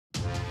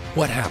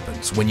What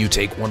happens when you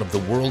take one of the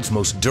world's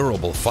most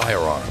durable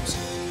firearms,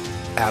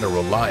 add a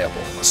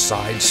reliable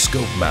side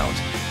scope mount,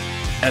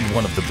 and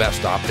one of the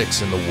best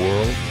optics in the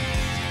world?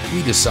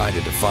 We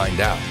decided to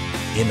find out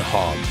in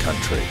hog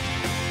country.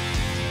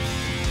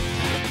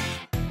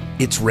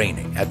 It's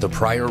raining at the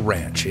Pryor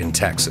Ranch in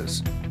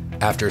Texas.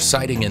 After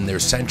sighting in their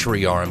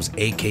Century Arms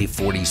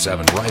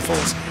AK-47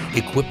 rifles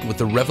equipped with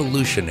the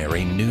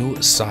revolutionary new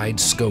side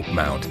scope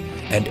mount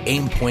and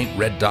aim-point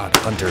red dot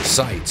hunter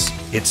sights,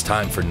 it's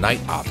time for night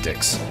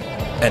optics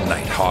and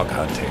night hog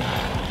hunting.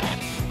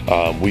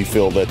 We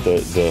feel that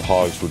the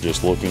hogs were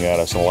just looking at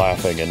us and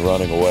laughing and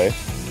running away.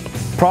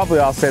 Probably,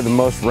 I'll say the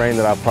most rain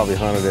that I've probably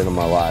hunted in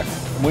my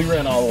life. We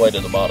ran all the way to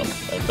the bottom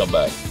and come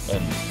back,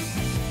 and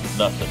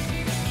nothing,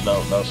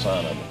 no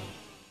sign of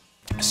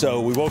it.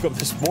 So we woke up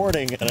this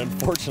morning, and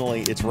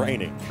unfortunately, it's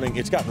raining.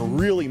 It's gotten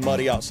really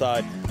muddy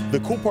outside. The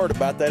cool part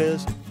about that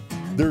is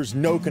there's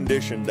no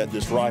condition that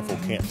this rifle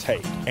can't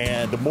take.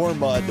 And the more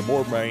mud, the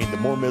more rain, the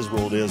more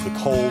miserable it is, the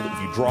cold,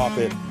 if you drop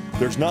it,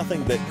 there's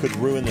nothing that could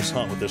ruin this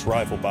hunt with this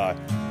rifle by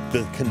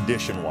the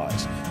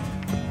condition-wise.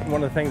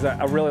 One of the things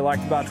I really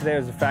liked about today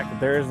was the fact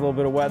that there is a little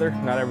bit of weather.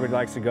 Not everybody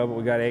likes to go, but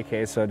we got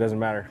AKs, so it doesn't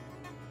matter.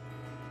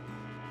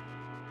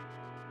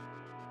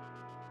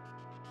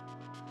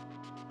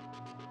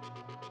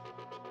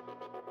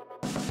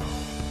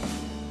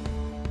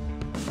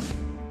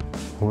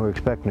 We're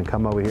expecting to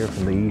come over here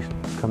from the east,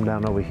 come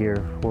down over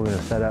here. We're going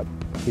to set up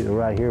either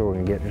right here or we're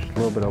going to get just a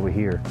little bit over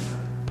here.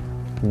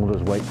 And we'll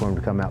just wait for him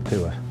to come out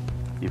to us.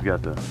 You've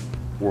got the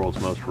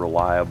world's most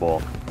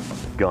reliable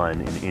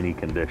gun in any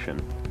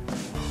condition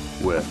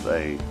with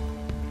a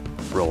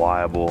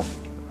reliable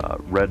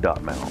red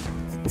dot mount.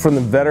 From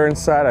the veteran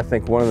side, I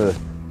think one of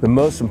the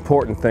most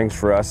important things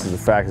for us is the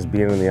fact is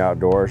being in the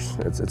outdoors.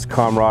 It's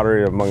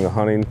camaraderie among the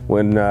hunting.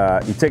 When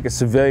you take a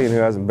civilian who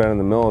hasn't been in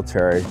the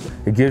military,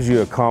 it gives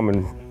you a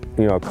common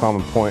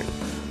point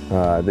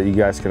that you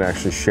guys can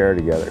actually share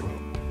together.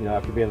 You know,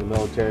 after being in the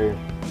military,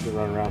 you've been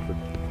running around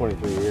for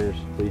 23 years.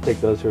 So you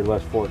take those who are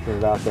less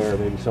fortunate out there, or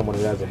maybe someone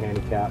who has a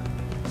handicap,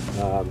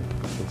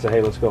 and say,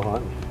 hey, let's go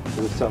hunting.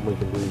 This is something we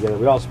can do together.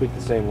 We all speak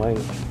the same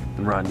language.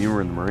 And Ron, you were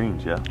in the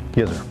Marines, yeah?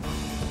 Yes, sir.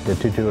 Did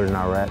 2 tours in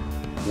Iraq.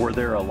 Were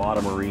there a lot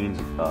of Marines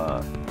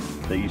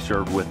that you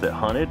served with that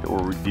hunted,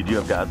 or did you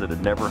have guys that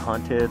had never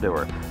hunted?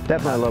 Or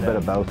definitely a little bit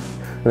of both.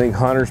 I think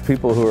hunters,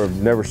 people who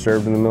have never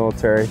served in the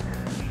military,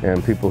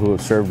 and people who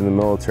have served in the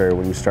military,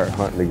 when you start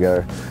hunting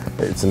together,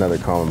 it's another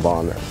common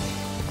bond that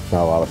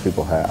not a lot of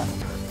people have.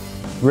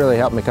 Really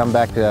helped me come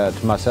back to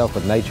myself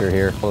with nature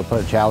here. I'll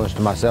put a challenge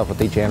to myself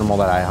with each animal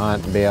that I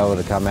hunt and be able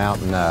to come out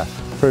and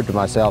prove to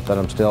myself that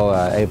I'm still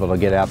able to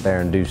get out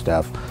there and do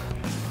stuff.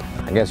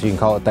 I guess you can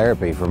call it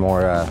therapy for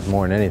more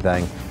than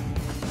anything.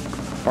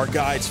 Our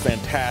guide's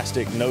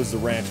fantastic, knows the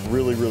ranch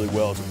really, really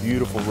well. It's a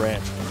beautiful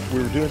ranch.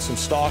 We were doing some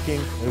stalking.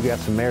 We've got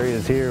some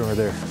areas here where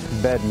they're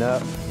bedding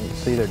up. You can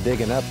see they're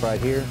digging up right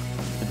here.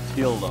 it's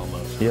hilled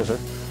almost? Yes, sir.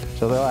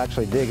 So they'll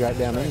actually dig right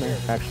down in there,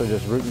 actually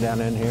just rooting down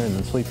in here and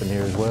then sleeping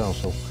here as well.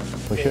 So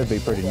we should be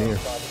pretty near.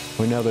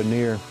 We know they're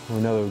near. We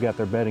know they've got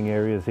their bedding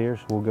areas here,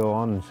 so we'll go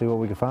on and see what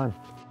we can find.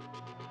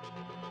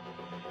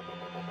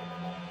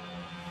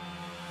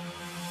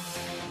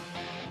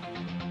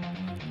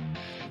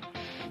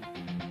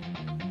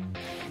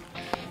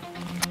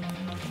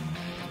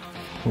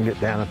 We'll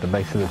get down at the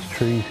base of these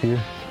trees here.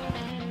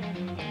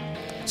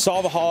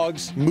 Saw the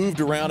hogs,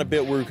 moved around a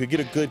bit where we could get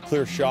a good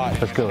clear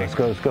shot. Let's go, let's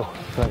go, let's go.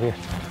 It's right here.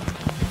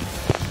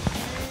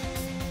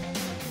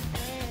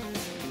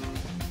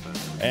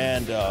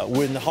 And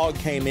when the hog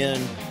came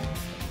in,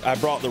 I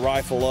brought the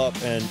rifle up,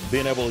 and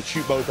being able to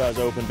shoot both eyes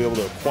open, be able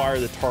to acquire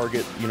the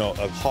target, you know,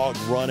 a hog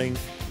running,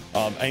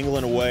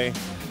 angling away.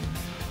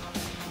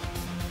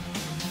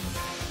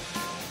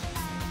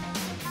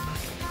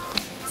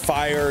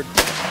 Fired.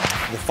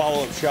 The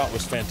follow-up shot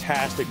was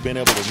fantastic, being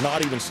able to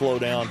not even slow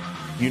down.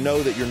 You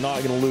know that you're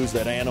not going to lose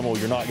that animal.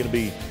 You're not going to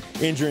be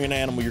injuring an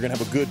animal. You're going to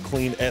have a good,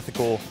 clean,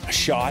 ethical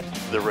shot.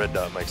 The red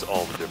dot makes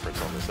all the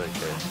difference on this AK.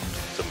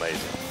 It's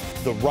amazing.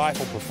 The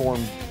rifle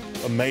performed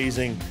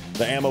amazing.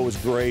 The ammo was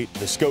great.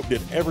 The scope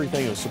did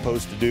everything it was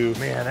supposed to do.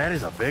 Man, that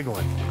is a big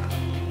one.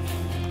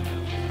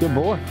 Good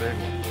boy.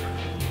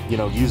 You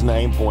know, using the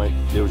aim point,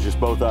 it was just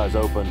both eyes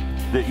open.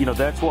 You know,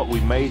 that's what we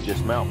made this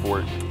mount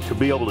for, to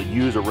be able to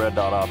use a red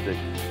dot optic,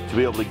 to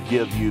be able to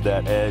give you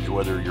that edge,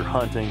 whether you're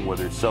hunting,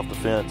 whether it's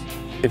self-defense.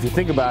 If you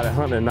think about it,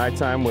 hunting at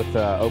nighttime with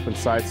open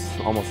sights,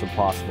 almost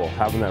impossible.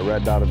 Having that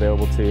red dot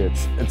available to you,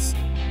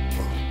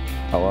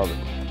 I love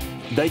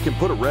it. They can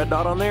put a red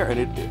dot on there and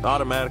it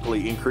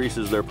automatically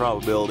increases their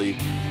probability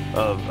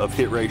of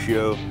hit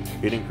ratio.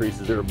 It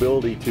increases their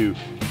ability to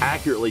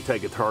accurately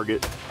take a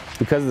target.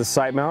 Because of the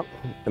sight mount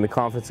and the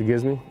confidence it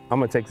gives me, I'm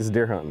gonna take this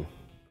deer hunting.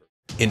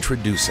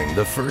 Introducing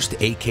the first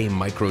AK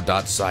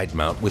microdot side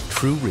mount with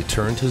true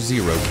return to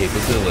zero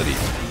capability.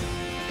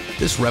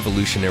 This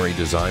revolutionary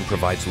design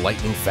provides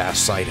lightning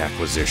fast sight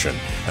acquisition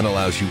and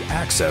allows you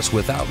access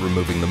without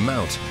removing the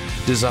mount,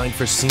 Designed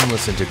for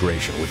seamless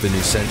integration with the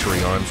new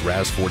Century Arms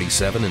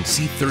RAS-47 and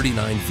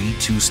C-39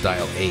 V2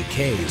 style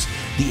AKs,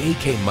 the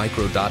AK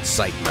Microdot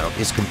sight mount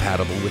is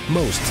compatible with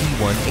most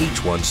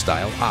T1H1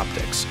 style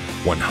optics.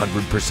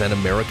 100%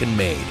 American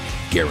made,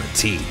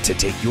 guaranteed to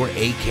take your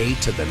AK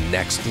to the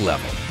next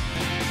level.